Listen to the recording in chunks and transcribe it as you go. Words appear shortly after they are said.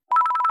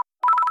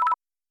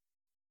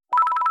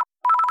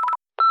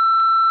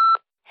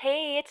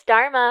it's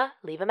Dharma.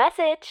 Leave a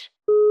message.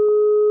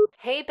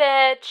 Hey,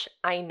 bitch.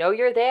 I know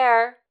you're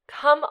there.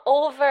 Come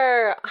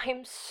over.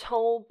 I'm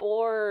so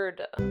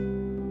bored.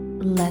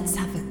 Let's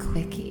have a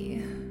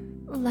quickie.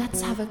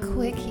 Let's have a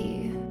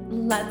quickie.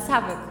 Let's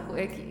have a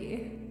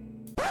quickie.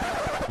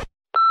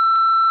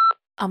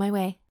 On my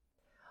way.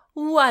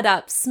 What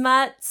up,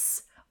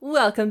 smuts?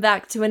 Welcome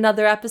back to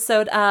another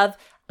episode of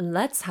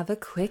Let's Have a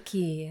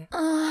Quickie.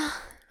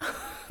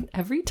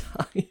 Every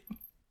time.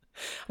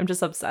 I'm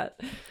just upset.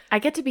 I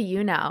get to be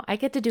you now. I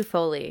get to do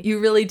Foley.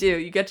 You really do.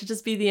 You get to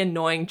just be the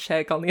annoying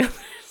chick on the other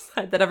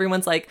side that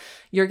everyone's like,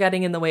 you're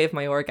getting in the way of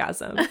my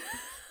orgasm.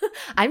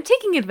 I'm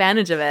taking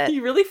advantage of it.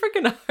 You really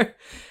freaking are.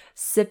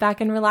 Sit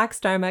back and relax,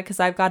 Dharma, because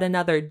I've got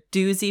another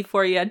doozy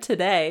for you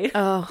today.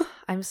 Oh,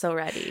 I'm so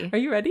ready. Are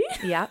you ready?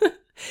 Yeah.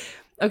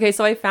 Okay,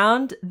 so I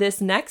found this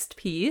next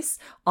piece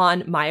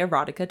on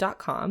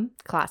myerotica.com.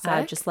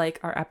 Classic. Just like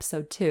our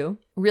episode 2.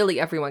 Really,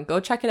 everyone, go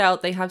check it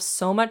out. They have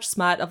so much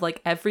smut of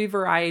like every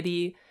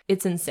variety.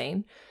 It's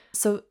insane.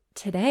 So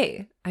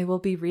today, I will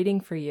be reading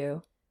for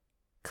you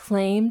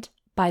Claimed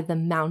by the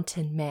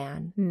Mountain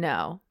Man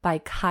No. by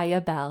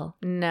Kaya Bell.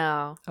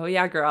 No. Oh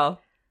yeah,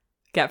 girl.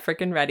 Get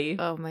freaking ready.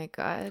 Oh my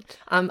God.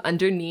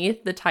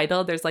 Underneath the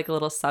title, there's like a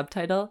little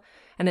subtitle,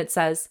 and it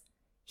says,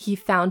 "He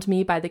found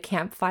me by the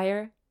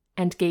campfire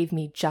and gave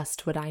me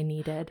just what I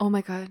needed." Oh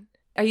my God.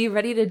 Are you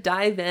ready to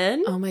dive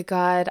in? Oh my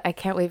God. I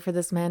can't wait for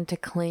this man to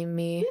claim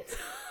me.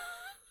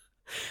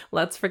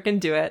 Let's freaking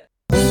do it.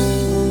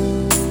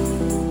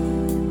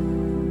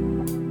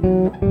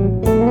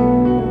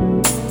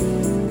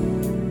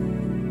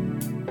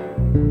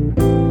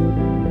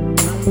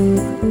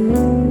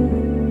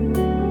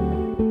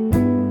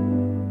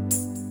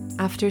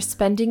 After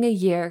spending a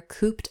year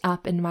cooped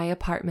up in my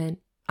apartment,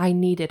 I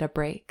needed a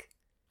break.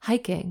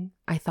 Hiking,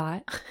 I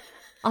thought.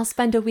 I'll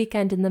spend a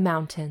weekend in the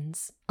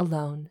mountains,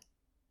 alone.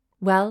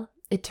 Well,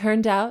 it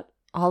turned out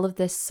all of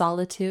this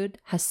solitude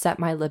has set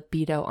my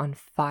libido on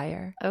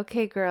fire.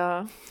 Okay,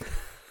 girl.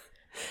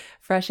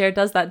 Fresh air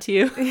does that to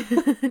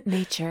you.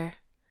 Nature.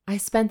 I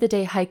spent the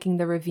day hiking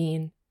the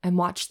ravine and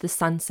watched the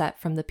sunset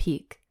from the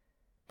peak,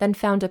 then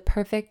found a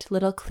perfect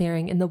little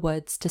clearing in the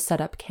woods to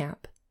set up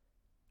camp.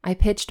 I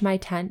pitched my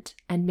tent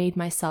and made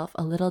myself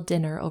a little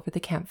dinner over the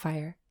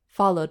campfire,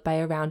 followed by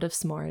a round of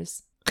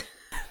s'mores.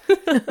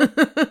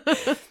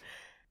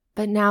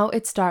 But now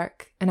it's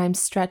dark, and I'm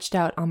stretched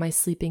out on my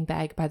sleeping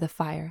bag by the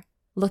fire,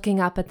 looking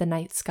up at the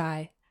night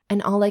sky,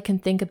 and all I can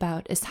think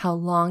about is how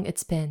long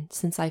it's been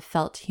since I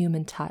felt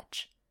human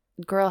touch.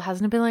 Girl,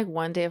 hasn't it been like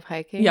one day of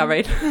hiking? Yeah,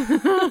 right?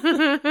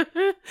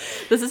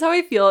 This is how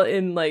I feel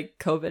in like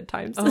COVID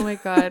times. Oh my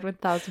God,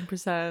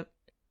 1000%.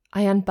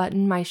 I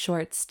unbutton my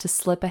shorts to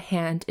slip a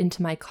hand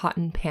into my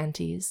cotton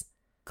panties,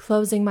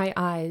 closing my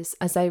eyes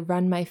as I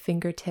run my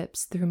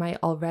fingertips through my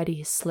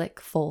already slick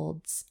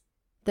folds.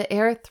 The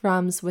air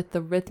thrums with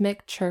the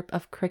rhythmic chirp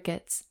of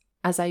crickets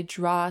as I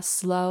draw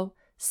slow,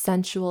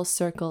 sensual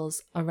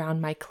circles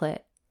around my clit,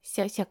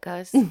 小小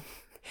goes.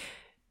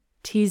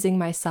 teasing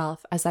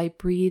myself as I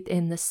breathe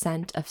in the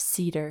scent of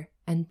cedar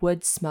and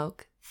wood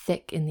smoke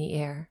thick in the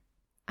air.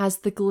 As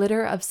the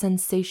glitter of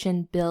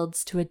sensation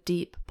builds to a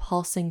deep,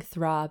 pulsing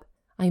throb,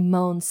 I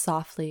moan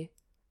softly,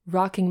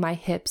 rocking my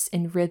hips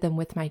in rhythm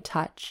with my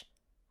touch.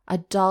 A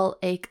dull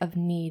ache of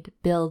need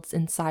builds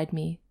inside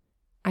me.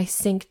 I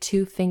sink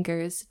 2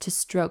 fingers to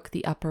stroke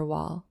the upper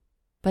wall,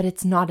 but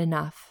it's not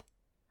enough.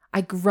 I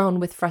groan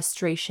with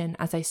frustration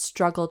as I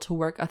struggle to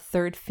work a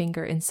 3rd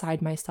finger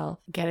inside myself,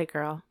 Get it,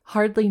 girl.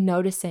 hardly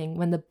noticing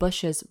when the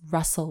bushes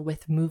rustle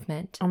with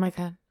movement. Oh my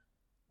God.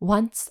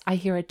 Once I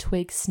hear a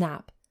twig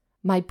snap.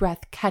 My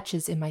breath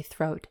catches in my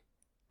throat.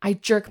 I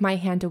jerk my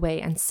hand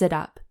away and sit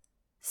up.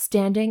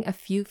 Standing a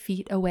few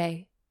feet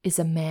away is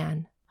a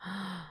man.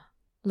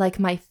 Like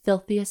my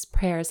filthiest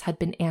prayers had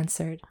been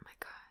answered. Oh my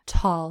God.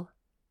 Tall,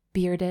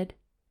 bearded,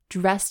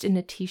 dressed in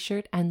a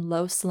t-shirt and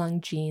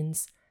low-slung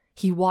jeans,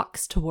 he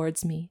walks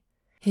towards me,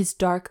 his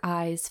dark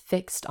eyes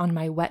fixed on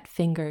my wet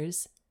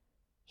fingers.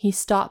 He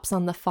stops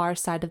on the far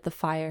side of the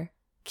fire,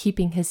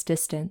 keeping his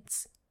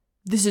distance.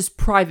 "This is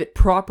private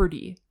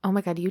property," Oh my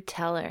God, you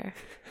tell her.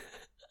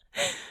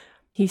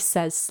 he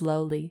says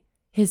slowly,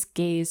 his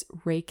gaze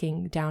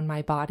raking down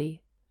my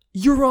body.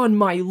 "You're on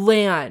my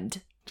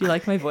land." Do you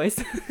like my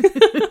voice?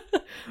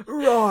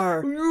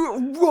 Roar.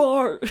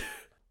 Roar.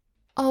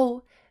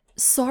 "Oh,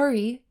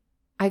 sorry."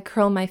 I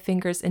curl my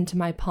fingers into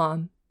my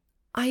palm.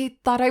 "I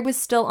thought I was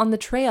still on the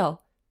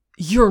trail."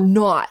 "You're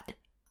not."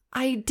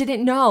 "I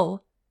didn't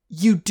know."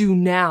 "You do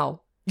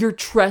now. You're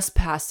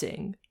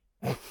trespassing."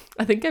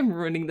 I think I'm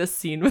ruining this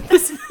scene with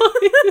this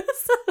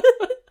voice.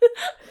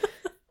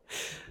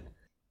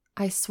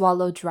 I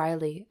swallow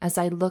dryly as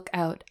I look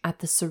out at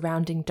the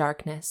surrounding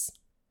darkness.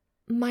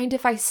 "Mind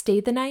if I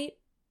stay the night?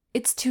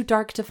 It's too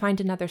dark to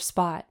find another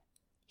spot."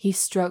 He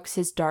strokes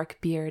his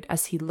dark beard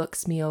as he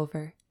looks me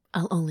over.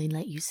 I'll only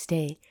let you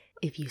stay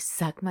if you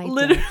suck my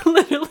dick.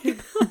 Literally.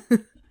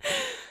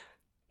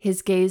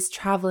 His gaze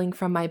traveling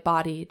from my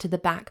body to the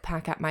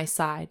backpack at my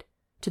side,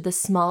 to the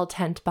small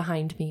tent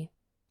behind me.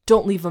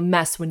 "Don't leave a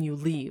mess when you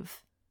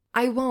leave."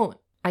 "I won't."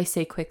 I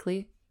say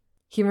quickly.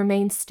 He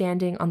remains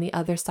standing on the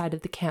other side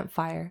of the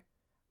campfire,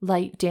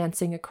 light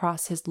dancing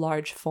across his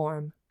large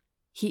form.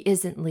 He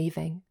isn't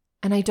leaving,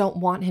 and I don't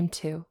want him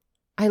to.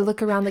 I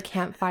look around the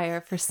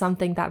campfire for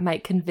something that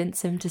might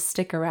convince him to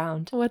stick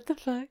around. What the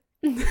fuck?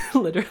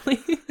 Literally.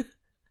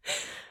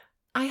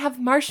 I have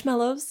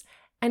marshmallows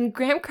and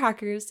graham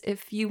crackers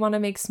if you want to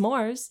make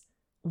s'mores.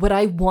 What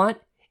I want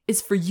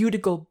is for you to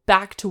go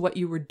back to what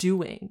you were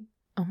doing.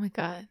 Oh my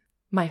God.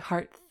 My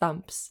heart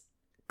thumps.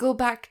 Go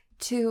back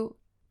to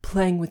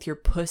playing with your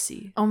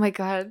pussy. Oh my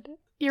God.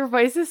 Your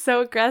voice is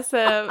so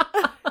aggressive.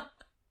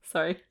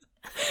 Sorry.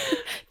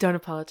 Don't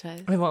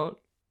apologize. I won't.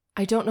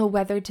 I don't know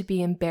whether to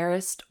be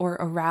embarrassed or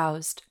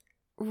aroused.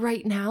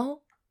 Right now?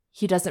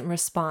 He doesn't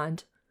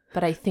respond,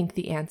 but I think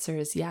the answer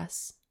is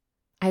yes.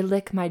 I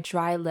lick my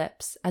dry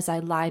lips as I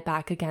lie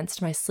back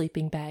against my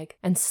sleeping bag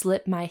and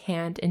slip my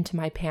hand into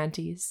my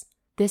panties.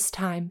 This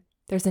time,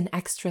 there's an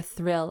extra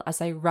thrill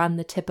as I run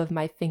the tip of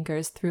my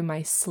fingers through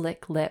my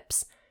slick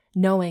lips,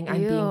 knowing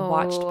I'm being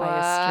watched by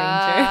a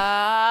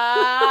stranger.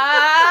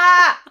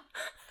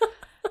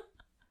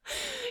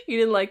 You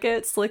didn't like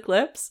it? Slick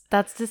lips?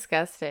 That's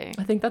disgusting.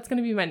 I think that's going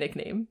to be my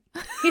nickname.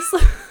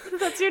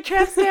 That's your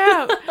tramp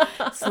stamp.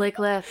 Slick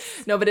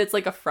lips. No, but it's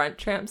like a front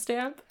tramp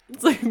stamp.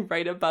 It's like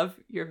right above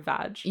your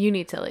vag. You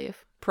need to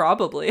leave.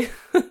 Probably.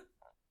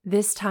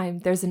 This time,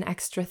 there's an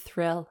extra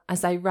thrill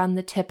as I run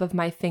the tip of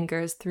my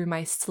fingers through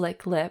my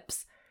slick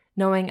lips,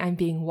 knowing I'm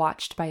being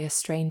watched by a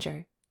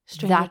stranger.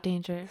 Stranger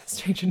danger.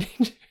 Stranger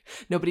danger.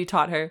 Nobody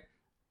taught her.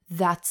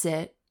 That's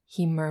it,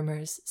 he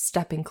murmurs,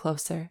 stepping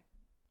closer.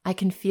 I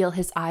can feel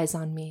his eyes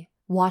on me,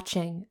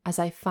 watching as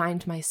I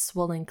find my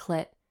swollen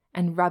clit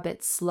and rub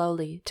it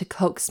slowly to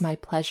coax my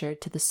pleasure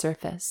to the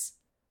surface.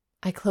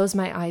 I close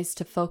my eyes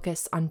to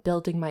focus on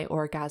building my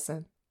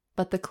orgasm,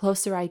 but the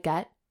closer I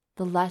get,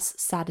 the less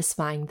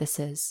satisfying this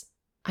is.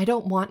 I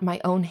don't want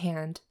my own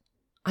hand.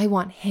 I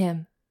want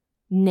him,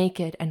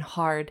 naked and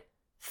hard,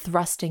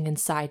 thrusting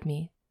inside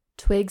me.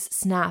 Twigs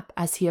snap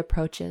as he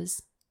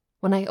approaches.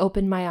 When I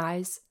open my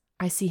eyes,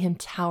 I see him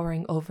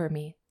towering over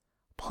me,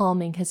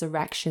 palming his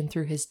erection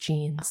through his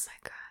jeans. Oh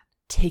my God.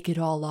 Take it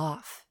all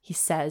off, he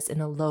says in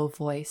a low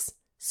voice,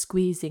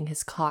 squeezing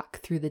his cock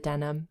through the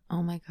denim.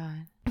 Oh my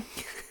God.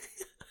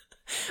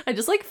 I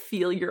just like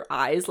feel your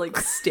eyes like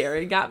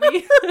staring at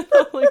me.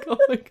 I'm like, oh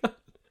my God,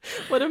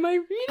 what am I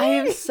reading? I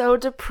am so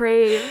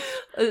depraved.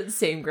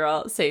 Same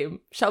girl, same.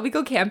 Shall we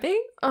go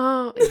camping?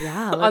 Oh,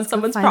 yeah. On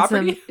someone's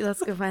property?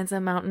 Let's go find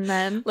some mountain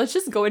men. Let's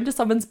just go into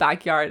someone's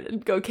backyard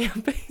and go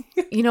camping.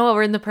 You know what?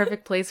 We're in the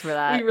perfect place for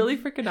that. We really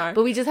freaking are.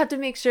 But we just have to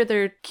make sure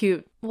they're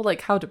cute. Well,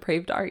 like, how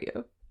depraved are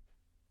you?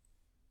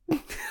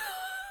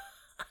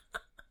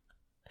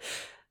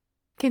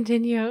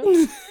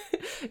 Continue.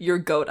 Your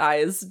goat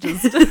eyes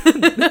just...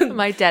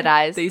 My dead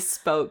eyes. They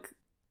spoke.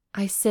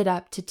 I sit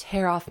up to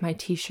tear off my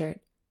t-shirt,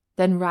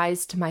 then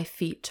rise to my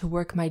feet to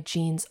work my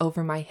jeans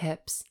over my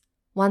hips.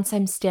 Once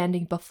I'm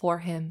standing before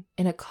him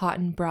in a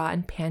cotton bra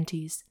and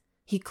panties,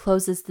 he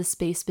closes the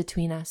space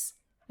between us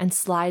and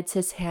slides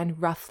his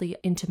hand roughly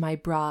into my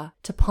bra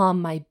to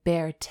palm my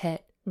bare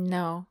tit,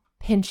 No.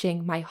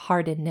 pinching my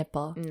hardened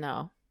nipple.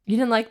 No. You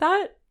didn't like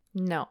that?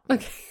 No.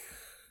 Okay.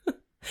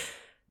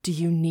 Do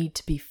you need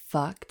to be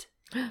fucked?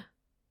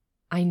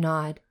 I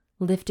nod,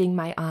 lifting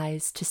my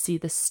eyes to see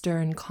the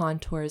stern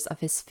contours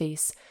of his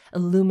face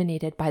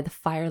illuminated by the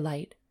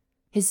firelight,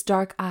 his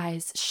dark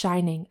eyes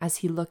shining as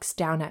he looks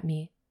down at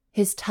me.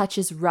 His touch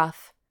is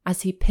rough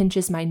as he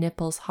pinches my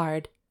nipples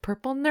hard.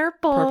 Purple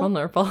nurple. Purple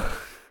nurple.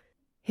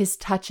 His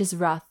touch is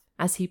rough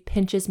as he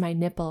pinches my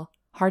nipple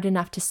hard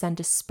enough to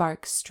send a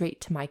spark straight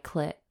to my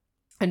clit.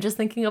 I'm just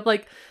thinking of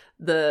like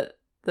the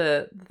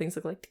things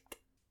look like...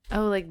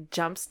 Oh, like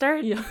jump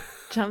start? Yeah.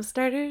 Jump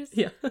starters?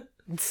 Yeah.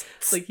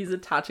 Like he's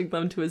attaching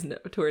them to his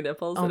to her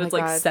nipples, Oh and my it's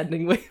like God.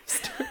 sending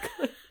waves to her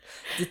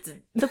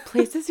clit. The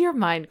places your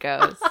mind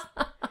goes.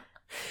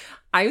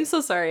 I'm so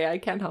sorry, I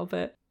can't help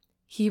it.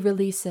 He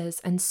releases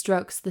and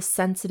strokes the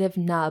sensitive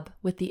nub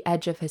with the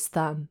edge of his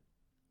thumb.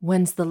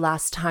 When's the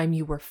last time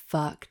you were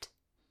fucked?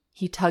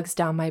 He tugs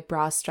down my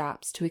bra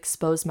straps to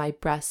expose my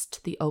breast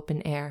to the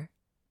open air.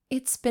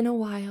 It's been a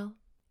while.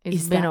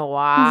 It's Is been that- a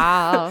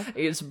while.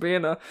 It's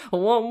been a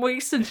 1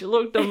 week since you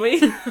looked at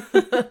me.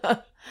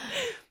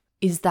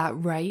 Is that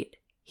right?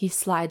 He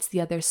slides the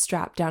other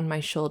strap down my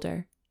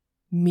shoulder.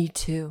 Me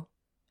too.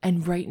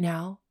 And right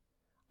now,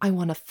 I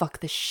want to fuck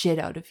the shit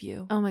out of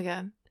you. Oh my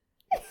God.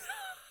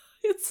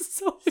 It's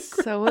so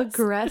aggressive. So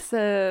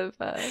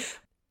aggressive.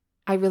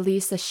 I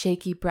release a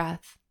shaky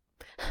breath.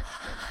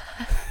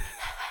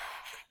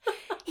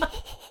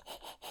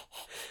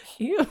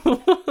 Ew.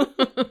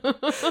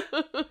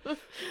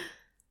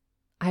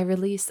 I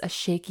release a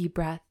shaky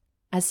breath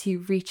as he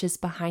reaches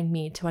behind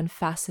me to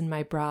unfasten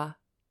my bra.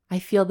 I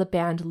feel the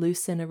band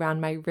loosen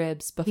around my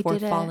ribs before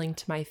did it. falling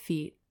to my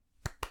feet.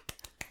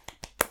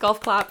 Golf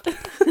clap.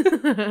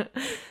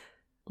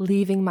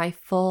 Leaving my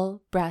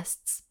full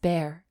breasts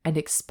bare and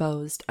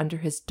exposed under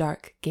his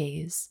dark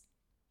gaze.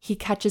 He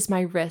catches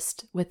my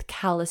wrist with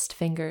calloused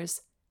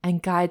fingers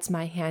and guides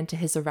my hand to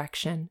his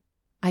erection.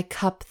 I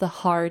cup the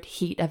hard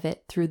heat of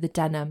it through the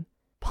denim,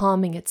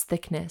 palming its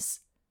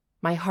thickness,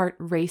 my heart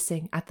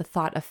racing at the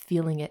thought of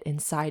feeling it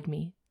inside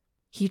me.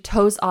 He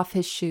toes off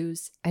his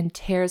shoes and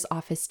tears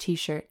off his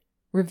t-shirt,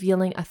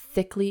 revealing a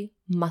thickly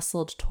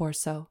muscled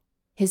torso,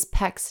 his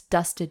pecs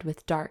dusted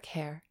with dark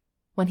hair.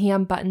 When he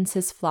unbuttons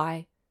his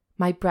fly,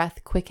 my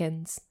breath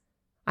quickens.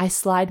 I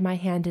slide my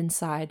hand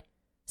inside,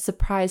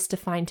 surprised to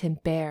find him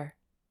bare,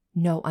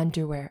 no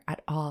underwear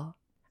at all,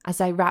 as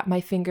I wrap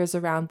my fingers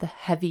around the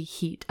heavy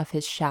heat of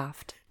his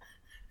shaft.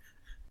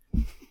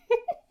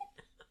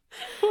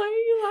 Why are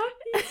you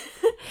laughing?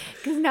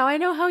 Because now I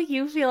know how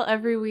you feel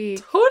every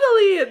week.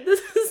 Totally!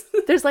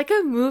 There's like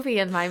a movie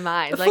in my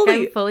mind. Like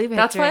Fully. I'm fully picturing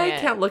That's why I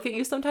it. can't look at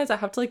you sometimes. I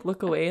have to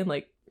look away and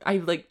I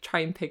try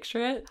and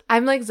picture it.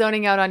 I'm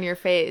zoning out on your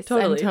face.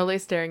 Totally. I'm totally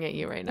staring at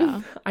you right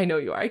now. I know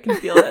you are. I can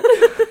feel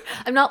it.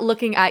 I'm not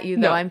looking at you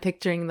though. No. I'm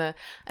picturing the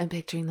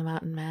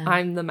mountain man.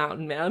 I'm the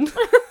mountain man.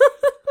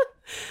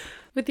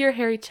 With your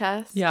hairy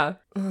chest. Yeah.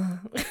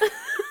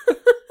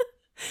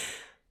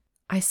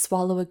 I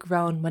swallow a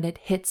groan when it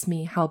hits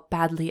me how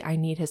badly I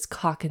need his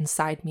cock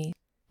inside me.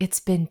 It's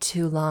been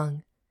too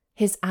long.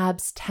 His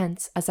abs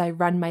tense as I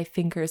run my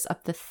fingers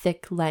up the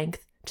thick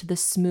length to the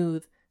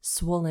smooth,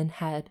 swollen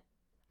head.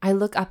 I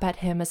look up at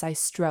him as I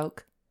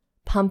stroke,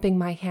 pumping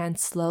my hand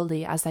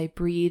slowly as I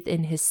breathe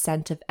in his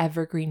scent of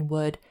evergreen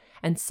wood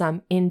and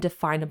some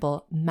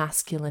indefinable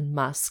masculine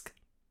musk.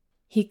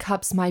 He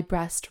cups my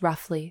breast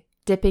roughly,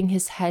 dipping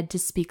his head to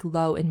speak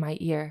low in my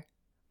ear.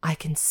 I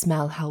can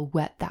smell how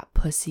wet that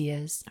pussy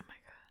is. Oh my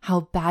god. How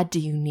bad do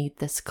you need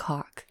this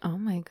cock? Oh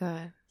my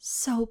god.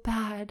 So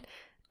bad,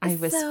 I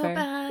whisper. So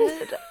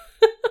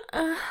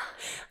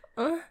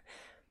bad.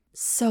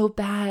 So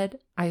bad,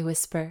 I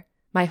whisper,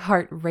 my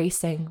heart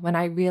racing when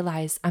I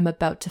realize I'm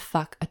about to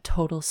fuck a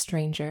total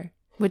stranger.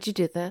 Would you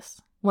do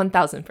this?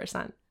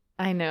 1000%.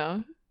 I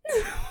know.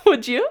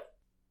 Would you?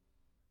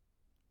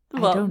 I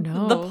don't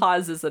know. The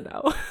pause is a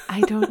no.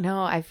 I don't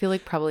know. I feel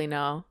like probably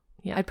no.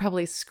 Yeah. I'd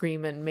probably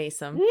scream and mace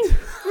him.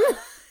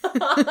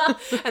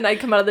 And I'd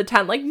come out of the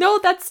tent no,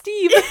 that's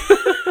Steve.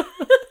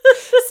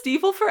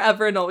 Steve will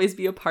forever and always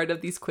be a part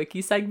of these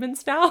quickie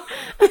segments now.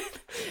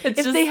 It's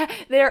If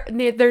just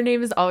their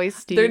name is always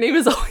Steve. their name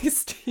is always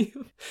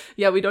Steve.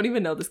 Yeah, we don't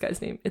even know this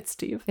guy's name. It's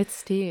Steve. It's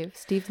Steve.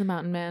 Steve the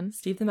Mountain Man.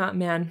 Steve the Mountain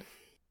Man.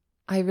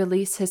 I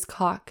release his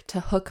cock to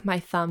hook my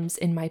thumbs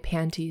in my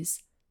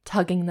panties,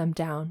 tugging them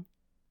down.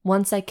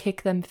 Once I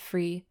kick them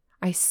free,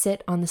 I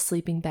sit on the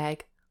sleeping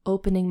bag,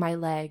 opening my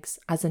legs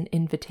as an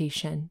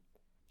invitation.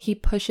 He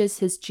pushes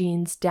his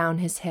jeans down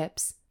his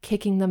hips,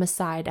 kicking them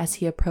aside as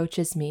he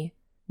approaches me,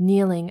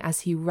 kneeling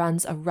as he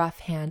runs a rough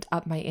hand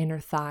up my inner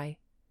thigh.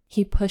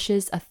 He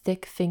pushes a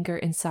thick finger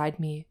inside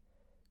me,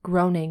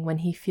 groaning when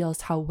he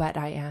feels how wet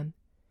I am,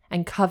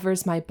 and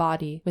covers my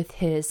body with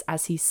his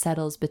as he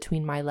settles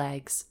between my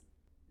legs.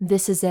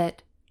 This is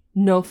it.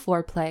 No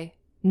foreplay,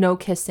 no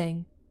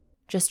kissing,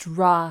 just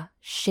raw,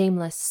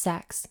 shameless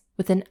sex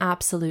with an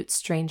absolute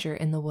stranger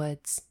in the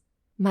woods.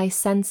 My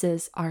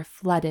senses are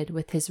flooded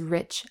with his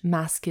rich,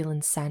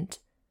 masculine scent,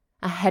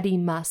 a heady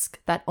musk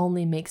that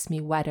only makes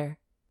me wetter,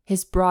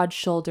 his broad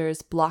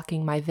shoulders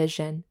blocking my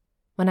vision.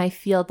 When I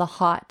feel the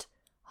hot,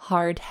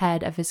 hard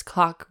head of his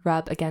cock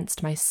rub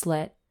against my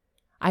slit,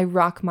 I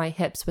rock my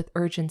hips with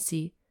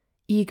urgency,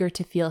 eager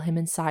to feel him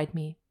inside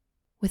me.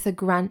 With a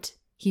grunt,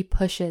 he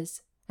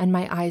pushes, and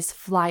my eyes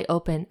fly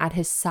open at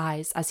his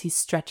size as he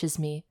stretches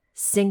me,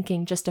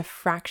 sinking just a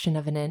fraction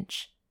of an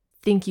inch.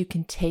 Think you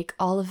can take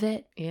all of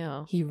it?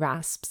 Ew. He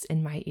rasps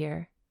in my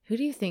ear. Who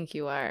do you think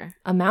you are?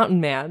 A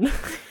mountain man.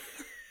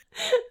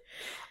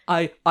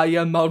 I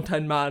am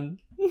mountain man.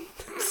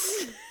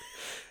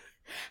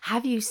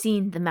 Have you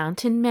seen the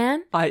Mountain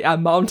Man? I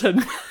am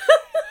mountain.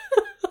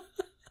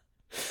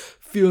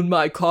 Feel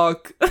my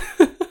cock.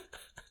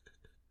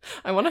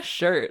 I want a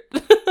shirt.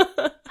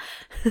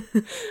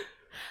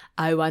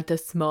 I want a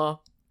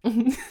small.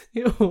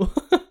 Ew.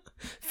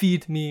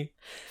 Feed me.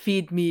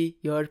 Feed me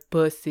your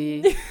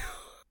pussy.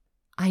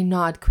 I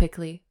nod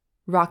quickly,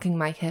 rocking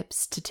my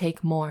hips to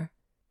take more.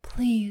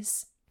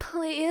 Please.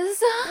 Please?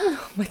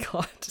 Oh my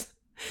god.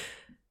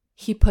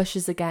 He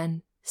pushes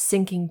again,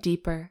 sinking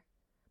deeper.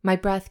 My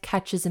breath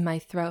catches in my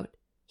throat.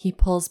 He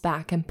pulls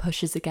back and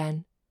pushes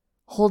again,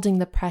 holding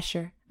the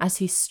pressure as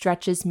he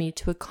stretches me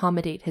to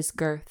accommodate his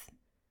girth.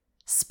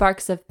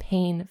 Sparks of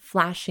pain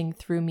flashing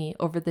through me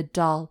over the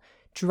dull,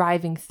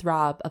 driving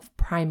throb of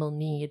primal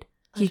need.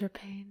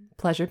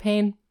 Pleasure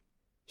pain.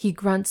 He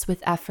grunts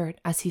with effort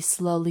as he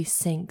slowly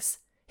sinks,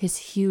 his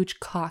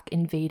huge cock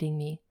invading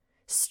me,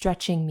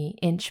 stretching me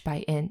inch by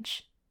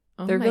inch.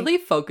 They're really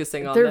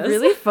focusing on this. They're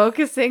really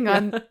focusing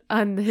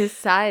on his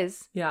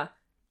size. Yeah.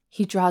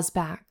 He draws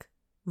back,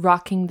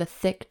 rocking the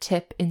thick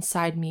tip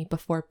inside me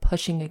before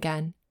pushing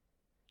again,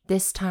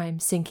 this time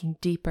sinking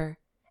deeper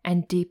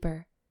and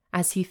deeper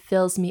as he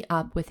fills me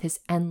up with his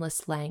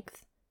endless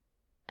length.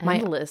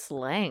 Endless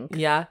length.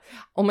 Yeah.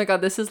 Oh my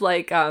god, this is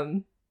like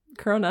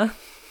Corona.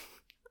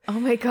 Oh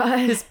my god.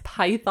 His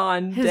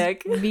python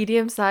dick.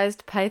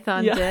 Medium-sized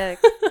python dick.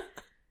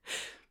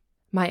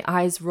 My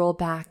eyes roll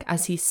back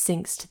as he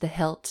sinks to the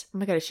hilt. Oh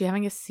my god, is she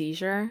having a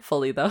seizure?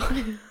 Fully, though.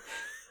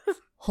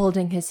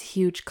 Holding his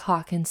huge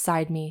cock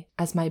inside me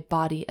as my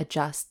body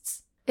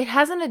adjusts. It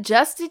hasn't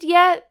adjusted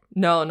yet?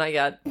 No, not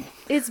yet.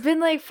 It's been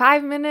like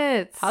 5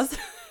 minutes. I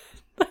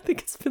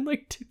think it's been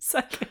like 2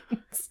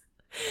 seconds.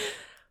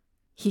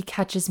 He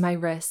catches my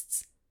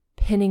wrists,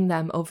 pinning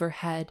them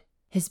overhead,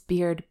 his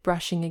beard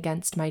brushing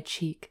against my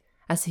cheek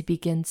as he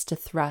begins to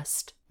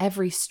thrust,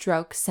 every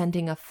stroke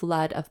sending a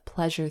flood of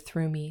pleasure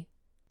through me.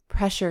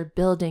 Pressure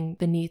building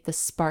beneath the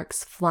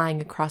sparks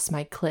flying across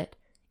my clit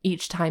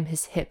each time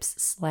his hips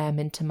slam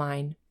into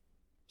mine.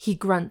 He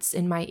grunts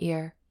in my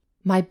ear,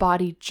 my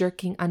body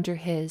jerking under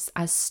his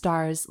as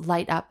stars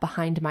light up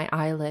behind my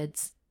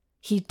eyelids.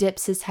 He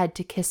dips his head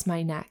to kiss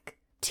my neck,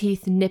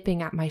 teeth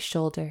nipping at my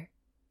shoulder.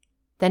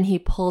 Then he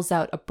pulls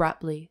out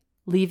abruptly,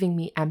 leaving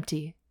me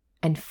empty,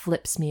 and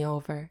flips me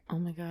over. Oh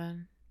my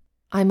god.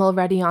 I'm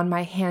already on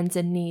my hands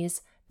and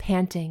knees,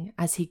 panting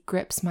as he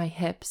grips my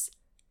hips,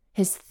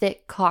 his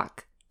thick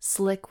cock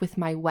slick with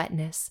my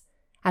wetness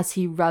as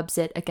he rubs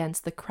it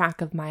against the crack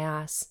of my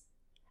ass.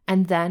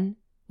 And then,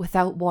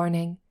 without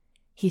warning,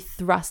 he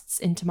thrusts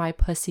into my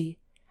pussy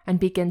and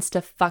begins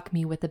to fuck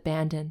me with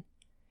abandon,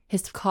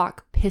 his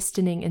cock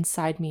pistoning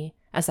inside me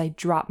as I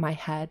drop my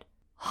head.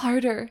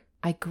 Harder,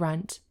 I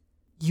grunt.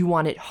 You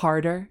want it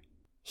harder?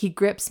 He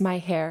grips my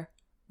hair,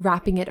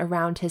 wrapping it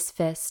around his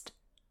fist,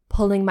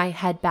 pulling my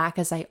head back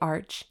as I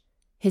arch,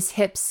 his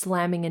hips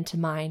slamming into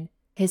mine,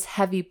 his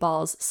heavy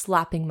balls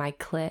slapping my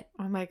clit.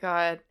 Oh my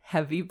god.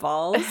 Heavy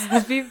balls?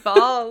 Heavy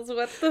balls.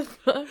 What the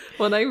fuck?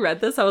 When I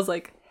read this, I was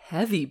like,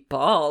 heavy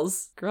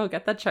balls? Girl,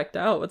 get that checked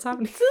out. What's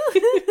happening?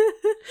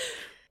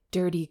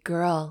 Dirty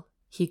girl,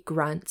 he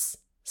grunts,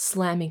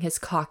 slamming his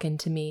cock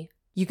into me.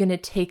 You gonna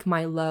take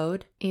my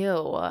load?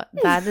 Ew.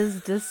 That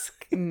is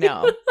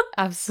no.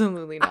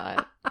 Absolutely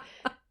not.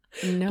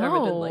 No.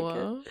 Darvin didn't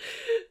like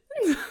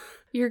it.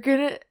 You're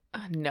gonna...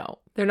 no.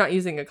 They're not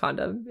using a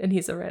condom, and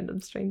he's a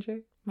random stranger.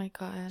 My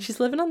god. She's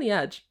living on the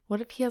edge. What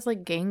if he has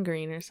like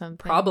gangrene or something?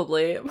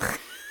 Probably.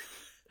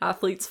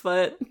 Athlete's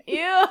foot.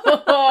 Ew.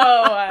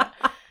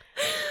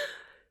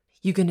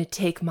 You gonna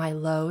take my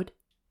load?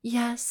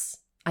 Yes,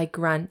 I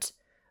grunt,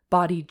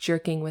 body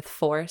jerking with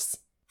force.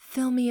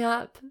 Fill me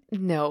up.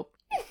 No.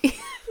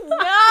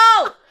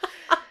 No!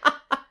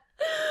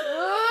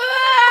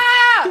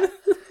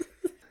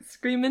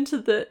 Scream into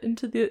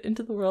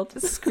the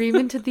world. Scream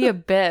into the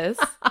abyss.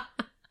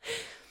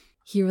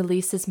 He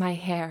releases my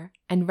hair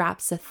and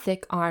wraps a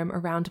thick arm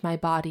around my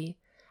body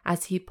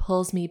as he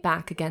pulls me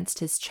back against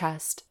his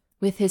chest.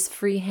 With his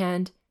free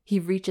hand, he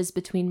reaches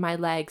between my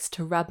legs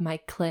to rub my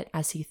clit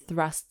as he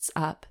thrusts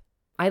up.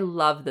 I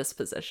love this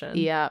position.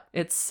 Yep.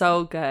 It's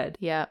so good.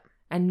 Yep.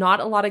 And not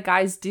a lot of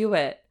guys do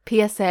it.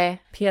 PSA.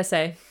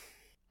 PSA.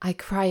 I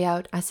cry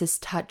out as his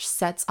touch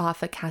sets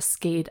off a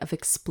cascade of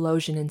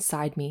explosion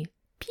inside me.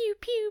 Pew,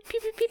 pew, pew,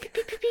 pew, pew, pew,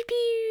 pew, pew,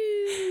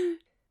 pew.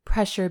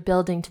 Pressure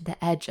building to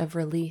the edge of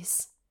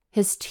release.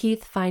 His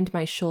teeth find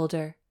my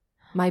shoulder,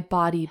 my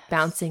body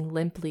bouncing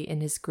limply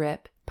in his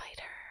grip. Bite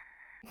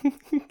her.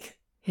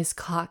 His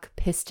cock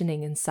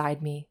pistoning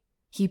inside me.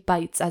 He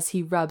bites as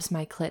he rubs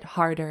my clit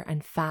harder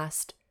and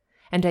fast,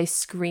 and I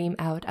scream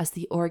out as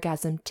the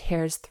orgasm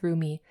tears through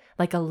me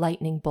like a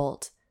lightning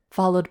bolt,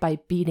 followed by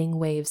beating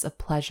waves of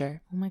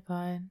pleasure. Oh my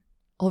god.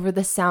 Over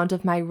the sound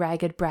of my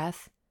ragged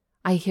breath,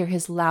 I hear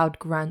his loud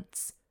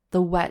grunts,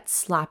 the wet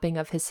slapping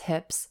of his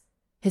hips,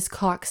 his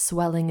cock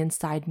swelling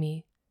inside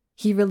me.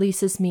 He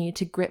releases me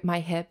to grip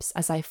my hips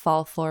as I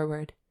fall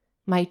forward,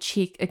 my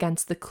cheek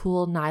against the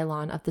cool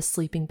nylon of the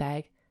sleeping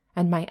bag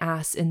and my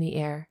ass in the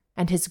air,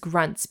 and his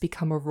grunts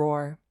become a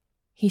roar.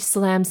 He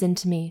slams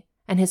into me,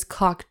 and his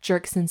cock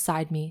jerks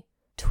inside me,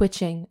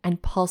 twitching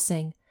and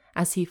pulsing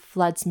as he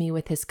floods me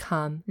with his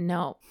cum.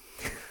 No.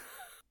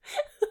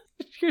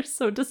 You're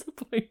so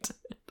disappointed.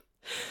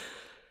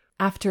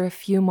 After a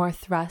few more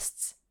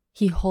thrusts,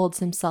 he holds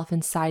himself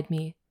inside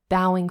me,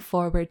 bowing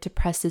forward to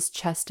press his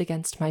chest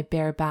against my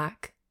bare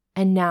back.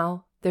 And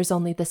now there's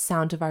only the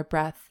sound of our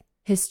breath,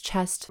 his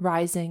chest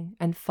rising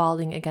and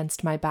falling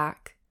against my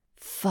back.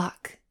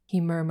 Fuck, he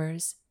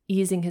murmurs,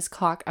 easing his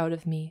cock out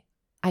of me.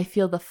 I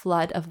feel the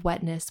flood of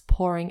wetness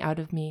pouring out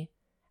of me,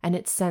 and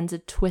it sends a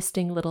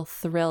twisting little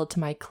thrill to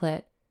my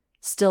clit,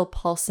 still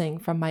pulsing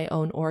from my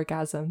own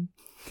orgasm.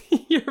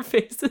 Your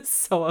face is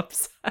so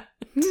upset.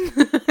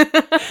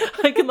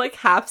 I can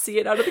half see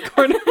it out of the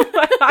corner of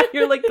my eye.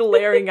 You're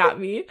glaring at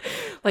me.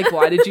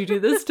 Why did you do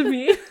this to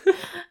me?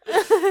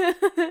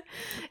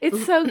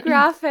 It's so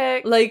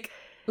graphic.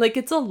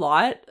 It's a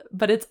lot,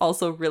 but it's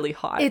also really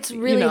hot. It's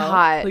really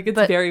hot.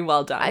 It's very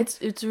well done.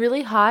 It's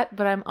really hot,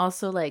 but I'm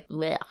also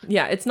bleh.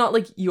 Yeah, it's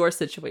not your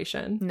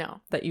situation.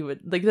 No. That you would,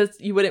 this,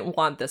 you wouldn't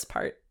want this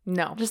part.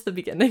 No. Just the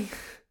beginning.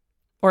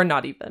 Or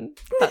not even.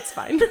 That's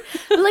fine.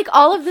 But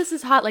all of this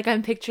is hot.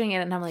 I'm picturing it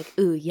and I'm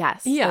ooh,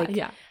 yes. Yeah,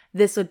 yeah.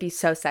 This would be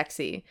so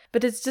sexy.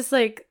 But it's just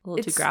a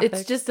little too graphic.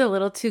 It's just a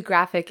little too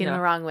graphic in the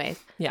wrong way.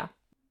 Yeah.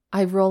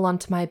 I roll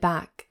onto my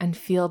back and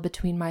feel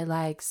between my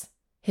legs,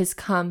 his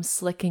cum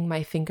slicking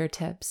my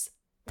fingertips.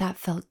 That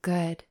felt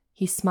good.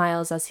 He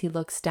smiles as he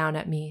looks down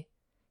at me,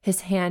 his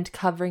hand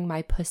covering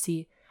my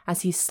pussy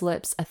as he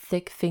slips a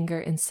thick finger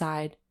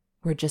inside.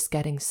 We're just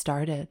getting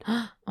started.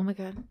 Oh my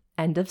God.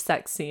 End of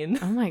sex scene.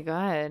 Oh my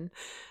God.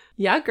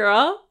 Yeah,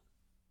 girl.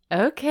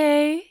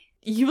 Okay.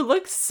 You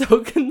look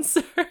so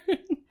concerned.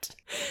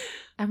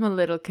 I'm a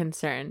little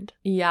concerned.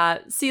 Yeah.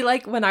 See,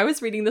 like, when I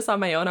was reading this on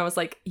my own, I was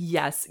like,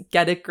 yes,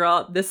 get it,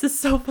 girl. This is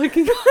so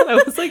fucking good.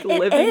 I was like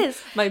living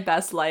my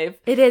best life.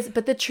 It is,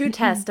 but the true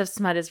test of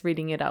smut is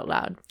reading it out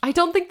loud. I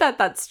don't think that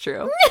that's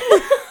true.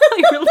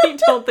 I really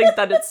don't think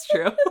that it's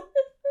true.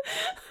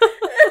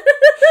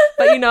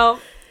 But, you know,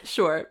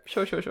 sure.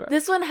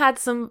 This one had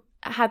some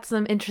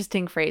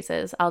interesting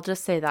phrases. I'll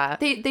just say that.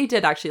 They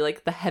did actually,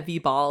 like, the heavy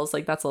balls.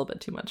 Like, that's a little bit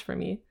too much for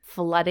me.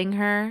 Flooding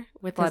her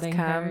with his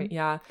cum. Her,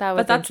 yeah. That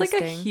was But that's like a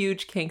interesting.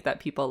 huge kink that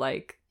people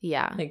like.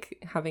 Yeah. Like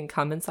having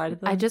cum inside of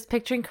them. I just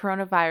picturing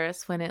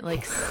coronavirus when it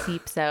like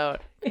seeps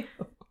out.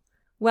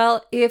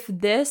 Well, if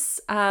this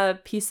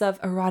piece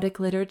of erotic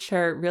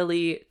literature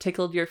really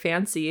tickled your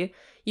fancy,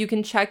 you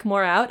can check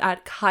more out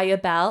at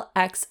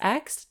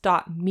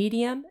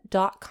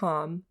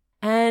kayabellxx.medium.com.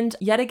 And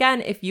yet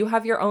again, if you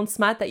have your own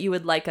smut that you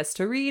would like us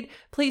to read,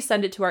 please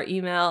send it to our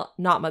email,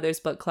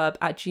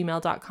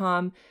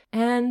 notmothersbookclub@gmail.com.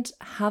 And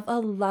have a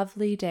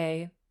lovely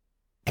day.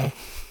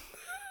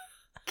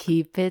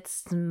 Keep it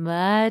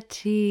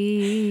smutty.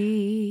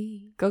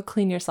 Go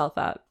clean yourself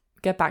up.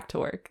 Get back to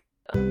work.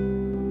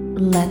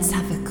 Let's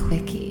have a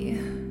quickie.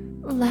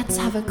 Let's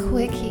have a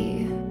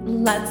quickie.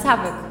 Let's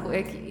have a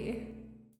quickie.